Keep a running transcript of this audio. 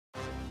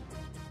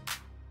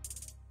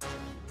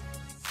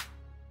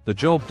The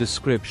job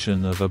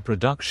description of a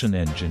production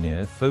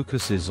engineer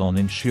focuses on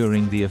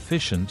ensuring the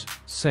efficient,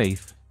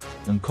 safe,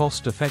 and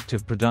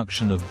cost-effective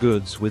production of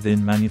goods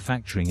within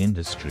manufacturing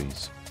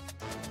industries.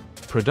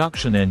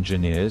 Production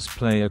engineers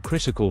play a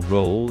critical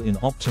role in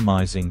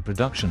optimizing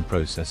production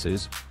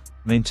processes,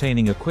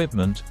 maintaining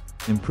equipment,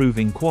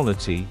 improving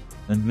quality,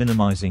 and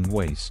minimizing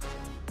waste.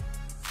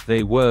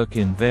 They work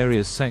in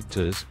various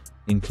sectors,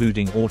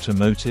 including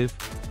automotive,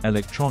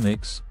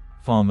 electronics,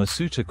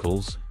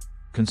 pharmaceuticals,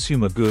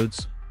 consumer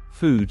goods,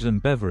 food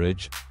and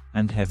beverage,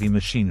 and heavy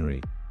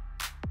machinery.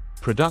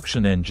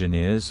 Production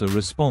engineers are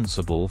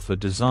responsible for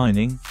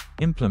designing,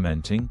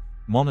 implementing,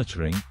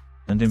 monitoring,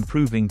 and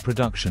improving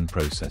production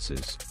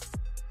processes.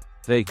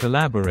 They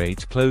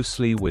collaborate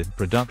closely with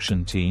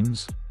production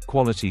teams,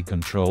 quality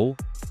control,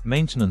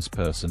 maintenance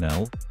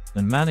personnel,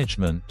 and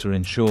management to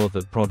ensure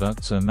that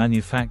products are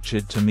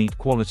manufactured to meet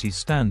quality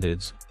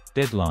standards,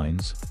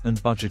 deadlines,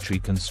 and budgetary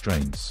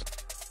constraints.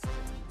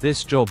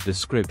 This job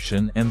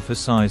description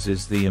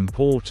emphasizes the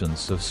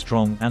importance of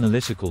strong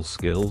analytical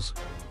skills,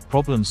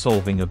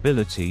 problem-solving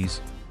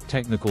abilities,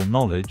 technical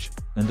knowledge,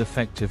 and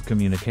effective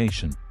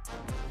communication.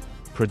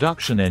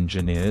 Production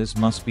engineers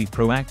must be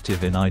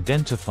proactive in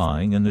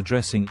identifying and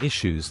addressing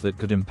issues that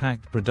could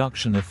impact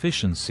production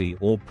efficiency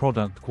or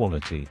product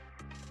quality.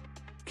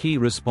 Key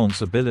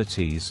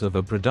responsibilities of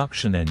a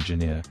production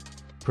engineer.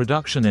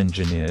 Production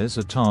engineers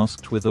are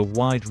tasked with a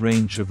wide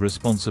range of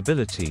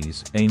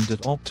responsibilities aimed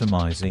at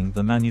optimizing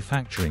the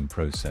manufacturing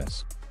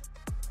process.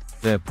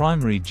 Their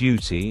primary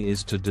duty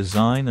is to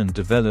design and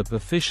develop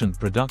efficient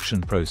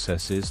production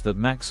processes that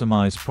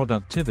maximize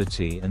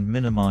productivity and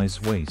minimize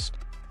waste.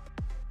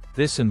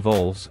 This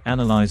involves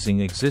analyzing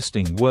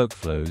existing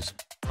workflows,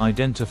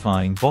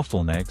 identifying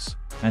bottlenecks,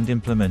 and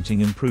implementing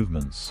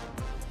improvements.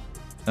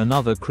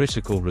 Another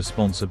critical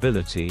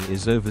responsibility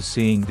is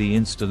overseeing the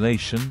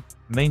installation,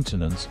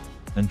 maintenance,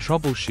 and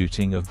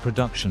troubleshooting of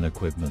production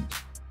equipment.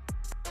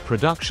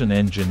 Production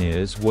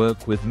engineers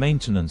work with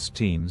maintenance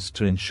teams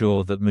to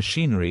ensure that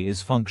machinery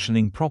is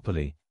functioning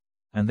properly,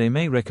 and they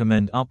may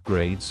recommend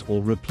upgrades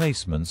or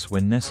replacements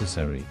when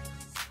necessary.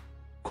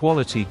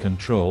 Quality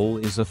control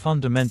is a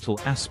fundamental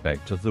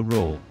aspect of the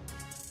role.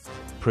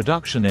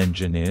 Production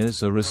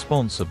engineers are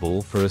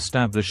responsible for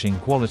establishing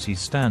quality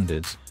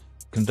standards,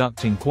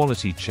 conducting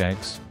quality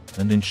checks,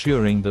 and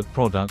ensuring that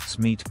products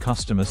meet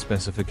customer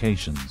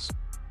specifications.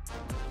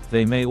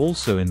 They may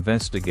also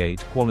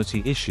investigate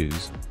quality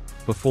issues,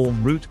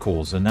 perform root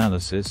cause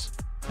analysis,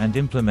 and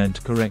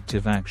implement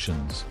corrective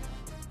actions.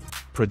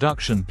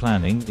 Production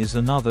planning is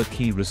another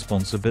key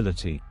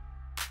responsibility.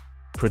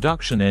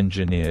 Production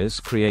engineers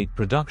create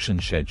production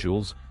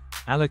schedules,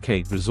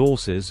 allocate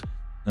resources,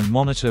 and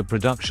monitor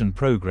production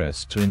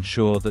progress to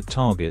ensure that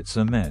targets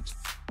are met.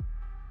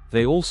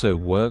 They also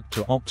work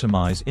to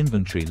optimize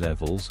inventory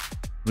levels,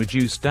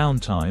 reduce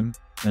downtime,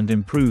 and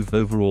improve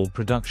overall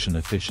production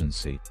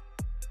efficiency.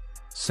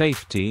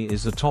 Safety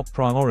is a top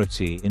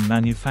priority in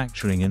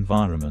manufacturing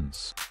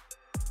environments.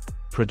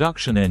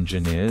 Production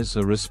engineers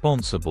are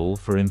responsible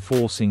for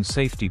enforcing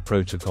safety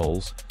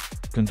protocols,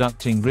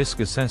 conducting risk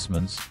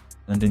assessments,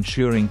 and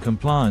ensuring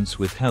compliance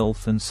with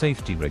health and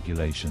safety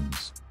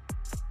regulations.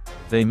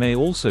 They may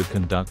also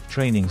conduct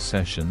training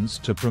sessions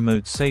to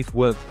promote safe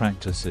work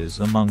practices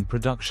among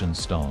production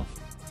staff.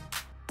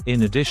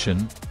 In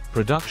addition,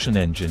 production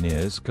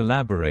engineers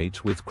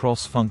collaborate with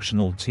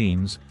cross-functional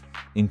teams,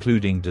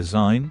 including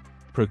design,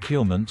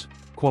 procurement,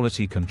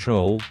 quality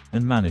control,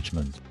 and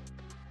management.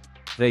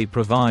 They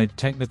provide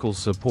technical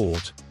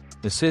support,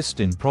 assist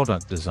in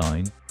product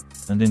design,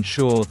 and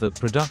ensure that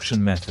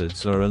production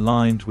methods are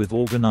aligned with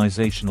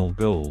organizational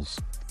goals.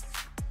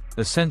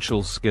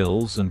 Essential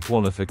skills and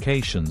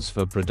qualifications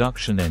for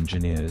production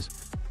engineers.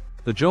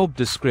 The job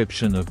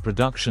description of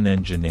production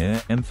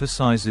engineer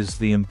emphasizes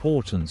the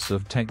importance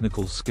of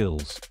technical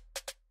skills.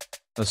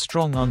 A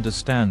strong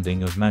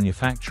understanding of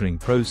manufacturing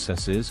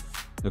processes,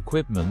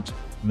 equipment,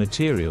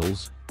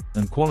 materials,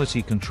 and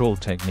quality control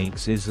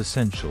techniques is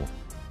essential.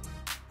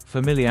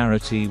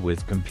 Familiarity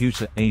with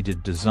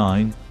computer-aided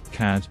design,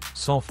 CAD,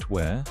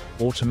 software,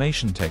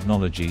 automation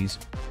technologies,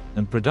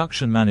 and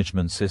production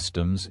management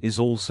systems is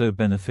also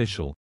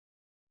beneficial.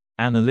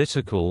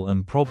 Analytical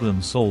and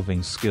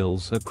problem-solving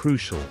skills are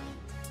crucial.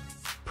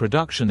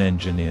 Production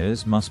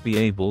engineers must be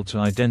able to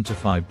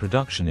identify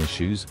production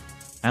issues,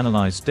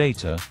 analyze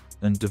data,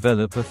 and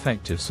develop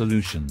effective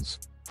solutions.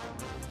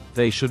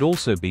 They should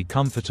also be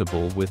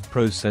comfortable with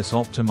process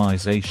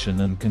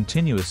optimization and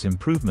continuous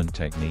improvement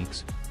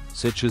techniques,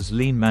 such as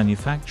lean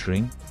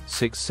manufacturing,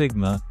 Six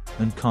Sigma,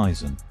 and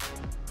Kaizen.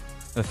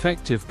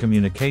 Effective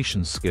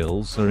communication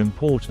skills are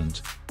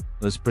important,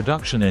 as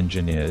production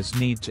engineers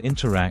need to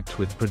interact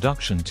with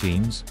production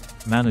teams,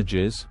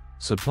 managers,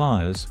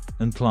 suppliers,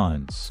 and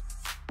clients.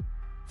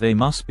 They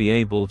must be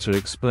able to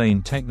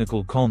explain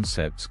technical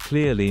concepts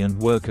clearly and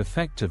work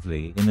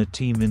effectively in a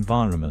team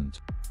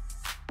environment.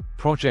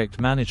 Project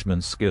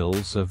management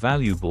skills are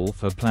valuable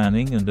for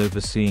planning and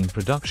overseeing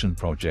production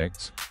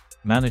projects,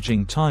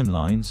 managing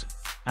timelines,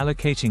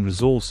 allocating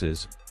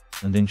resources,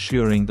 and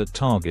ensuring that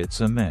targets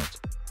are met.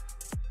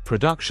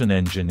 Production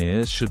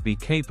engineers should be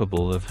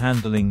capable of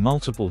handling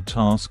multiple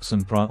tasks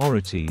and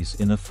priorities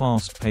in a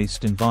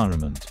fast-paced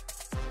environment.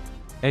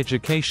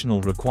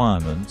 Educational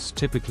requirements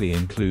typically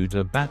include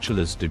a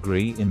bachelor's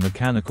degree in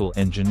mechanical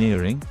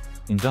engineering,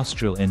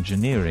 industrial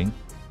engineering,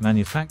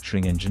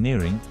 manufacturing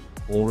engineering,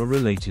 or a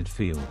related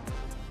field.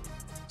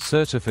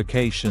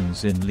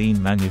 Certifications in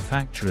lean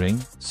manufacturing,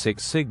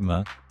 Six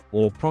Sigma,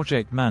 or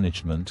project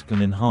management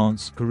can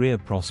enhance career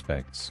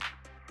prospects.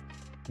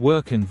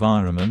 Work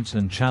environment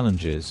and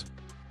challenges.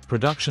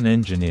 Production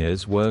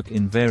engineers work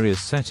in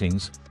various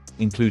settings,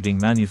 including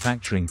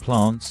manufacturing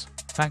plants,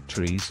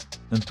 factories,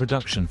 and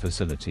production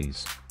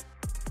facilities.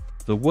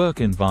 The work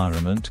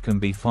environment can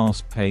be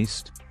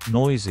fast-paced,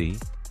 noisy,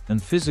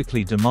 and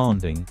physically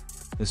demanding,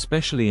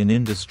 especially in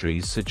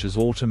industries such as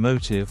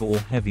automotive or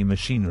heavy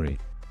machinery.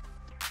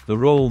 The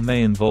role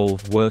may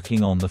involve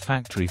working on the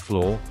factory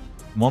floor,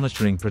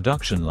 monitoring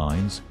production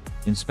lines,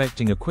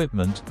 inspecting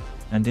equipment,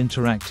 and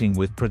interacting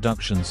with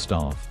production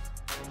staff.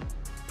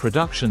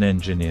 Production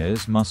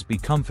engineers must be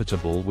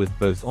comfortable with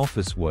both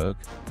office work,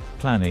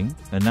 planning,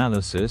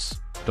 analysis,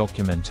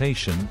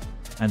 documentation,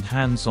 and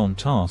hands-on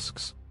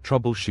tasks,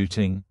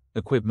 troubleshooting,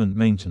 equipment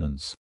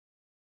maintenance.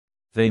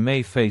 They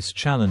may face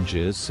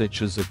challenges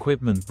such as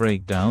equipment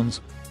breakdowns,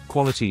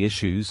 quality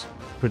issues,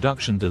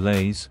 production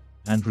delays,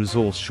 and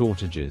resource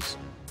shortages.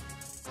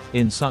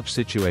 In such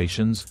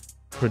situations,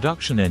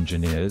 production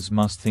engineers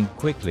must think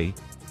quickly,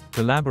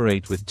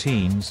 collaborate with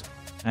teams,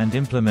 and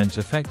implement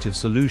effective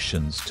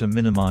solutions to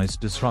minimize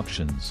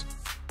disruptions.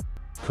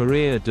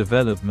 Career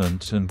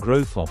development and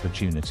growth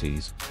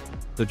opportunities.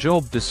 The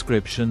job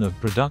description of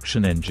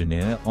production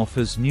engineer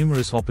offers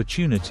numerous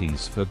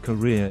opportunities for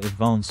career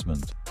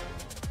advancement.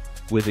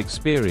 With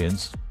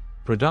experience,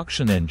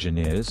 production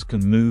engineers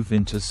can move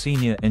into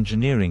senior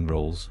engineering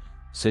roles,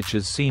 such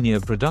as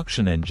senior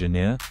production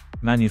engineer,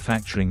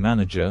 manufacturing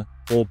manager,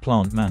 or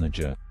plant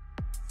manager.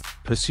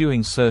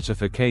 Pursuing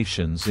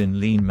certifications in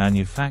lean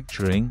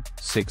manufacturing,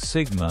 Six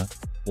Sigma,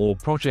 or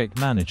project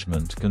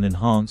management can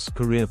enhance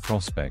career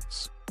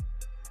prospects.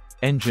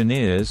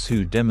 Engineers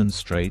who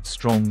demonstrate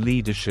strong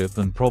leadership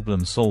and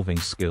problem-solving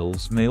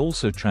skills may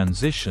also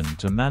transition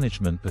to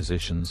management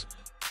positions,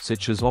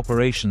 such as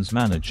operations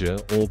manager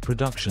or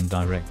production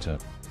director.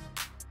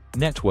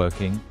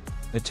 Networking,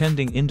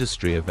 attending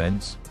industry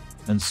events,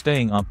 and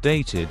staying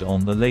updated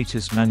on the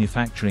latest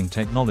manufacturing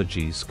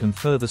technologies can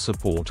further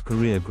support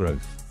career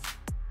growth.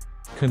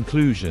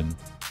 Conclusion.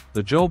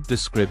 The job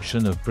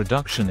description of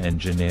production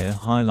engineer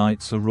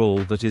highlights a role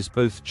that is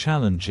both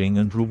challenging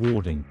and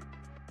rewarding.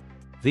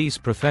 These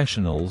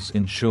professionals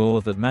ensure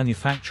that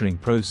manufacturing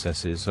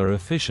processes are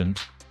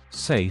efficient,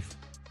 safe,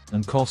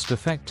 and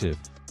cost-effective,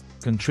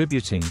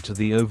 contributing to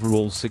the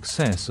overall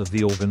success of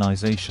the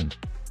organization.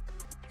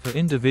 For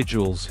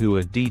individuals who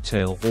are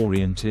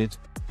detail-oriented,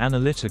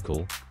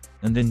 analytical,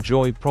 and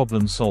enjoy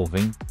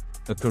problem-solving,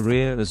 a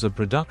career as a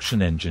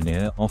production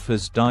engineer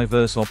offers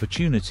diverse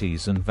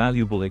opportunities and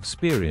valuable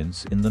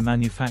experience in the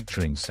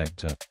manufacturing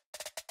sector.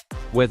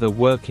 Whether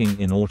working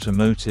in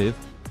automotive,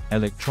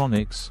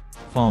 electronics,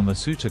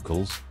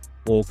 pharmaceuticals,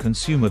 or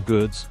consumer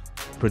goods,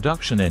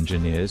 production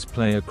engineers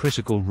play a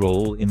critical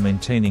role in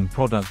maintaining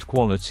product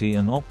quality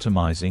and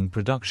optimizing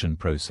production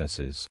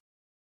processes.